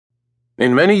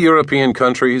In many European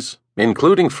countries,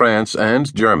 including France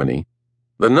and Germany,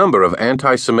 the number of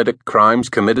anti-Semitic crimes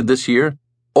committed this year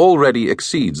already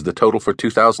exceeds the total for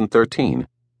 2013.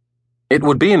 It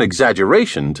would be an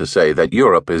exaggeration to say that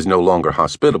Europe is no longer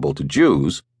hospitable to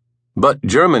Jews, but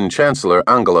German Chancellor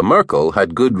Angela Merkel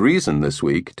had good reason this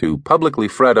week to publicly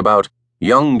fret about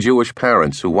young Jewish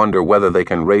parents who wonder whether they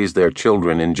can raise their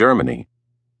children in Germany.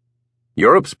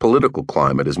 Europe's political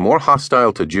climate is more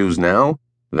hostile to Jews now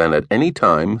than at any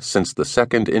time since the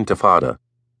Second Intifada.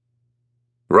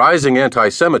 Rising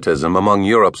anti-Semitism among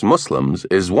Europe's Muslims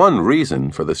is one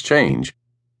reason for this change.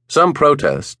 Some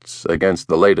protests against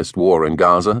the latest war in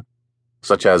Gaza,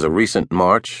 such as a recent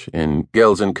march in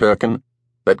Gelsenkirchen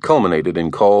that culminated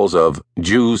in calls of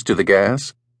Jews to the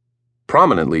gas,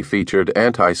 prominently featured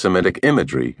anti-Semitic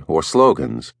imagery or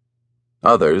slogans.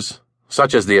 Others,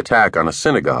 such as the attack on a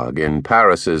synagogue in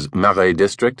Paris's Marais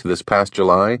district this past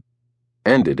July,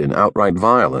 ended in outright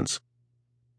violence.